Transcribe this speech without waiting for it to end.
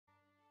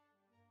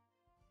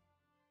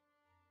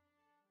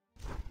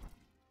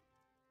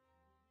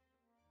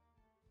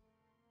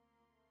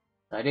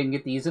I didn't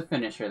get to use a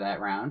finisher that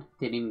round.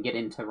 Didn't even get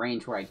into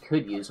range where I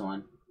could use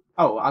one.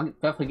 Oh, I'll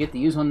definitely get to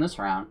use one this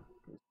round.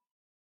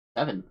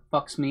 7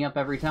 fucks me up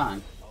every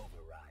time.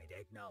 Override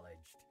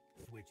acknowledged.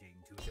 Switching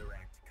to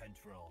direct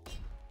control.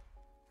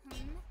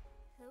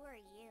 Who are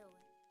you?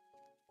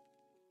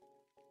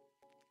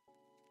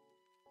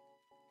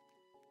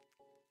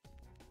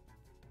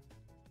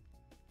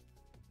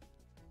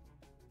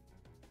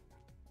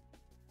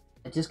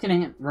 I just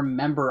can't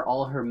remember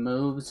all her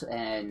moves,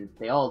 and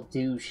they all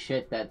do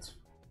shit that's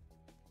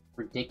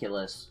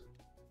ridiculous.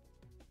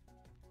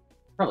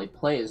 Probably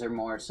play as her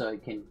more so I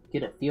can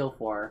get a feel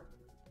for her.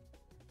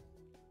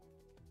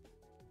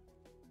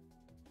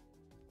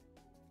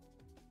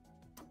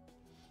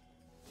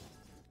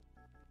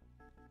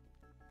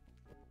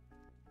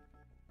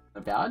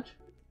 A dodge?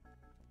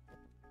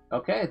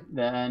 Okay,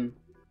 then,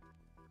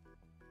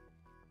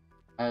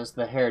 as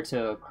the heir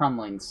to a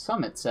crumbling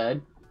summit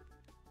said,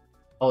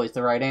 always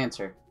the right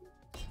answer.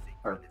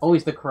 Or,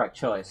 always the correct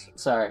choice.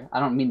 Sorry, I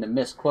don't mean to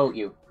misquote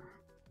you.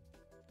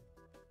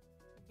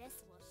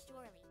 This will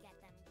surely get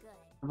them good.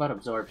 What about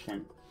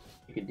absorption?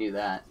 You could do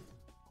that.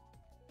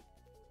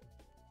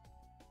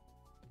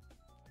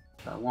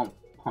 So I won't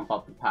pump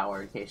up the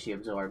power in case she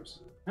absorbs.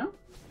 No,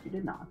 she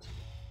did not.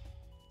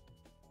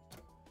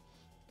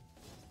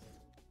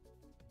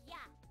 Yeah.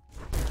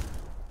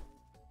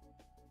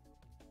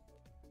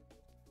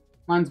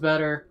 Mine's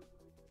better.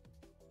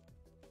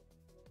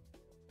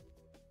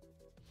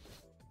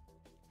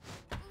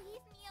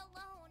 Leave me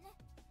alone.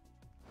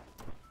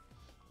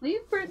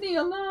 Leave Brittany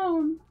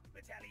alone.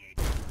 Retaliate.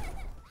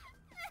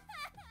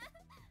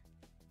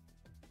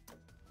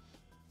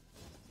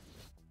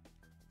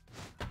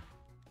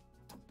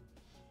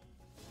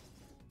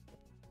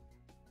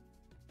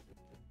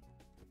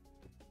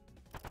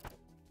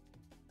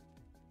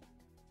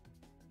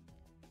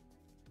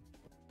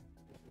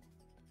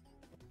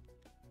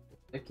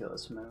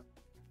 Ridiculous move.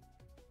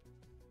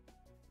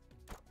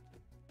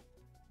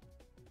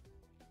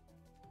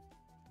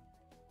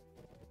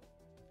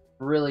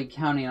 Really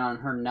counting on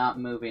her not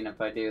moving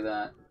if I do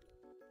that.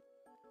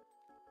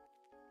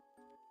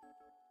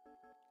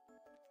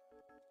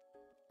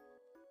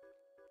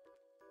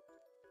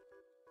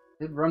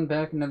 Did run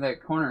back into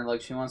that corner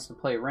like she wants to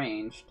play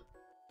ranged.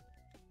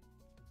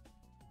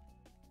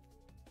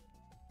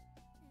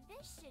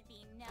 This should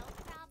be no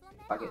problem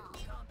at Fuck it.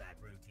 all. Combat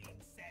routine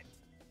set.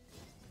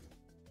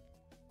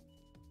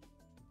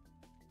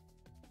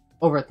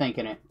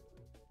 Overthinking it.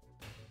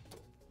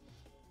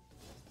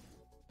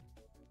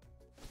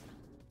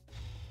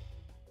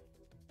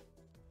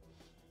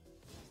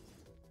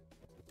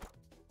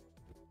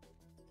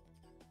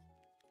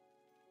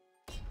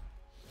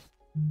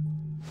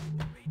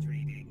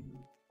 Retreating.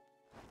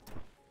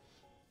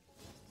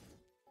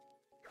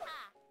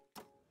 Ha!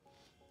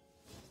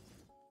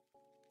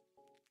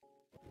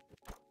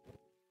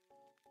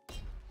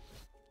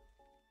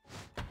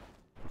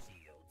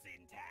 Shields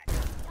intact.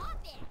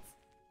 Stop it!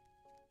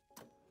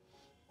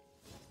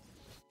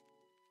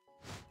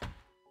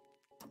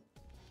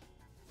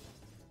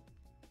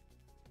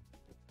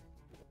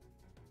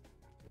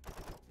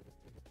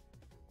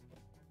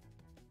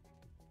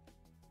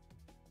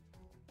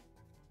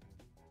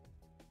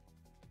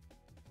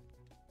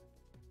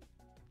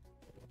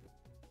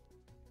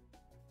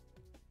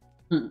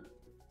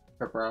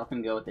 Prepper off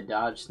and go with the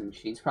dodge since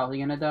she's probably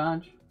gonna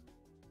dodge.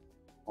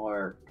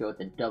 Or go with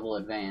the double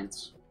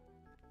advance.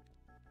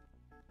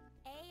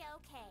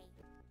 A-okay.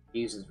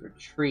 Uses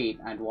retreat,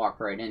 I'd walk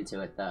right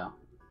into it though.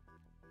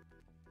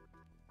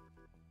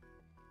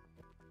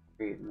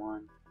 Retreat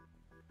 1.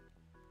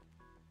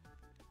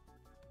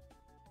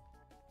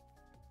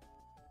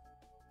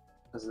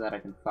 Because of that I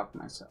can fuck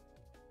myself.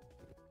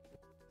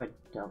 But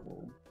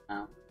double.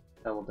 No.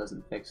 Double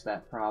doesn't fix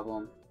that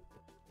problem.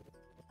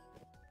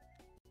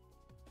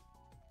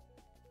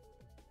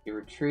 If you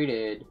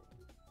retreated,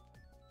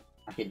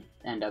 I could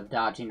end up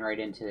dodging right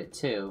into it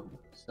too.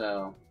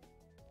 So,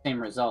 same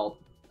result,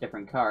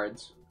 different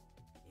cards.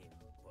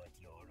 Input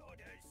your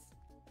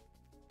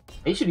orders.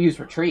 They should use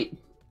retreat.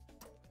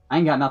 I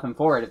ain't got nothing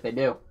for it if they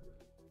do.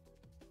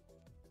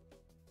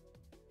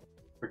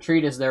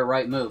 Retreat is their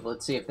right move.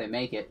 Let's see if they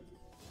make it.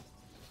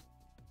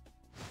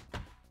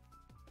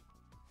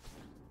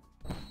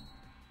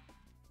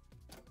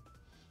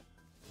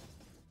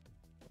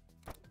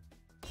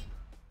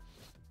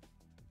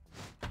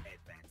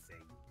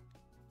 Advancing.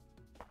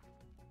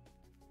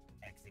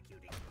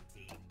 Executing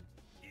routine.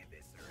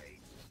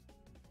 Eviscerate.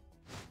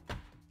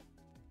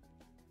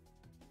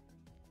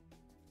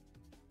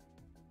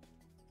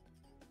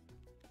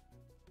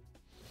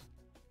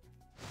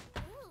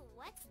 Ooh,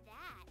 what's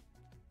that?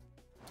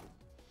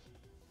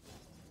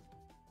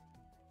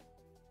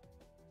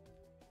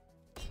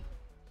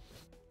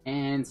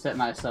 And set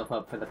myself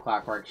up for the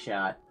clockwork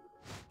shot.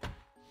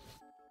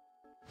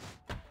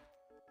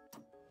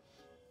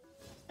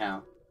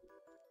 No.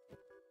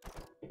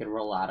 I could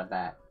roll out of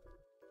that.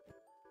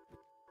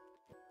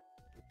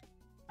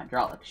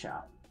 Hydraulic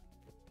shot.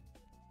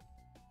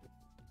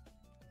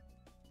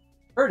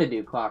 Prefer to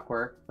do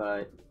clockwork,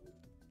 but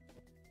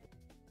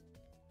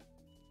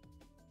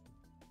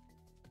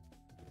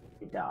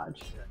dodge.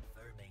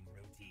 Confirming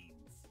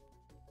routines.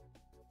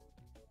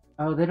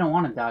 Oh, they don't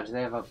want to dodge.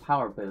 They have a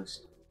power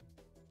boost.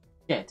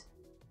 Shit.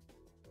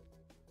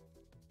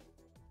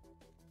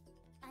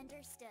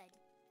 Understood.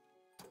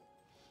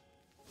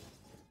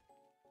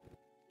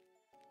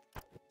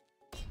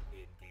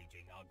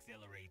 Engaging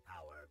auxiliary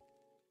power.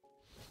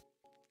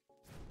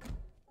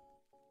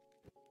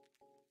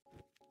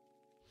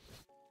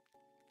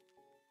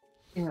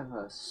 You have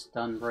a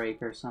stun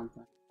break or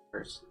something?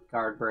 Or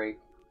guard break?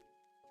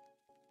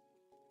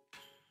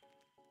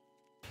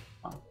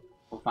 Well,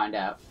 we'll find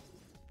out.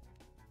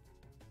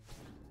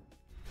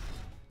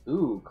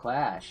 Ooh,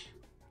 clash.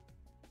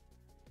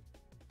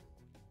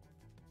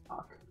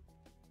 Fuck.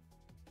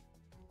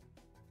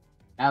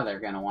 Now they're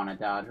gonna want to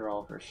dodge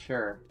roll for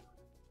sure.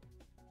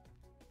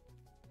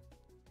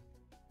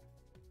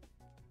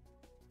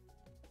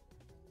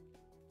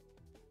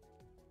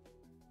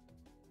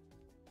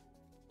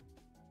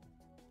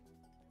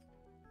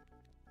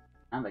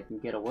 Now they can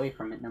get away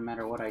from it no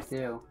matter what I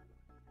do.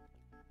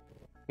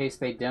 In case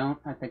they don't,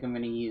 I think I'm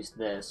gonna use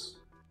this.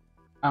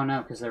 Oh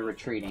no, because they're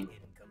retreating.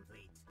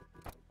 Incomplete.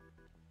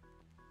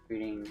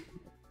 Retreating.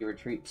 You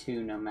retreat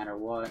 2 no matter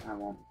what. I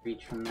won't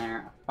reach from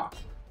there. Fuck.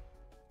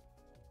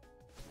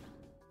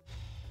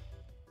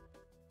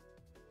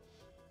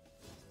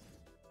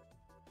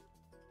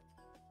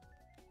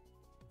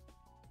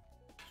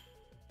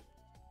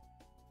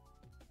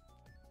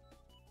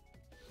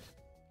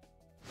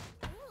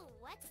 Ooh,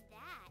 what's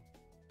that?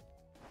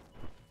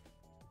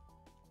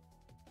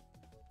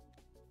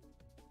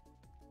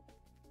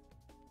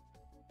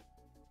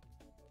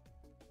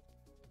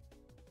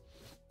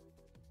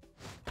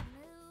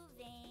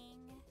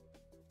 Moving.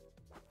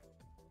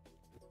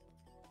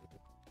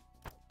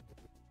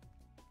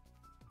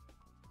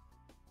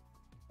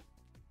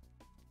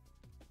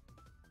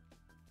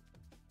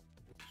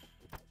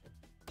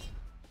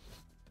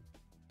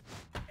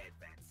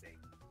 Advancing.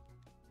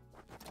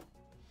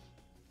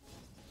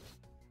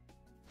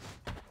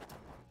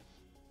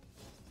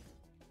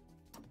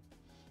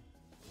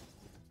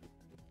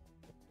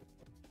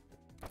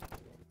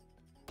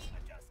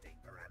 Adjusting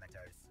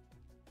parameters.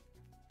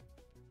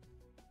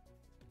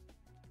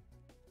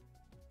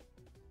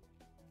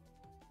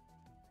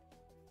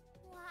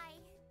 Why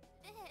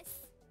this?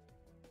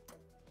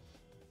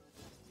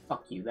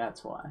 Fuck you,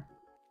 that's why.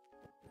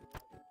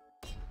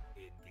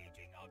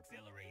 Engaging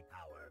auxiliary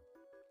power.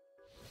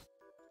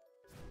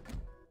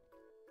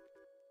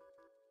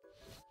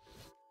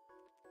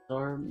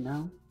 Absorb?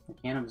 No. They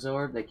can't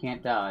absorb, they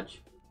can't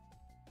dodge.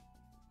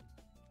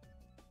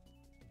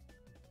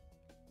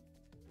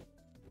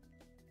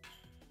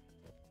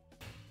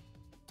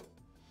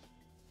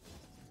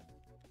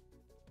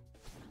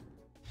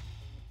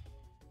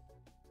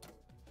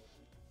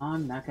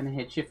 I'm not gonna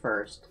hit you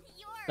first.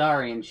 You're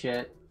Sorry and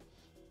shit.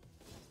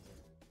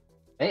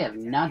 They have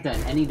not done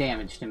any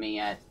damage to me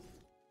yet.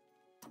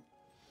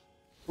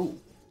 Ooh.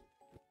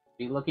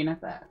 Be looking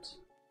at that.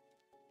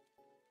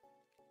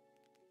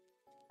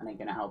 That ain't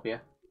gonna help you.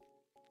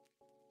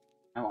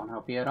 I won't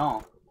help you at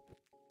all.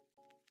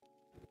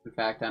 In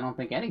fact, I don't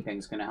think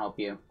anything's gonna help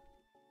you.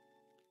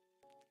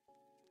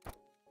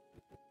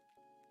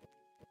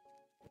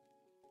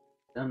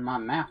 Done my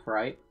math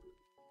right.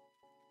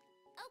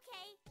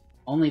 okay.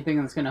 Only thing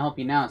that's gonna help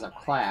you now is a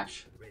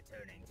clash.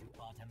 Returning to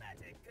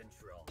automatic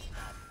control.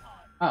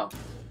 On. Oh.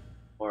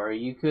 Or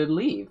you could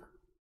leave.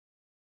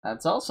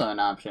 That's also an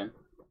option.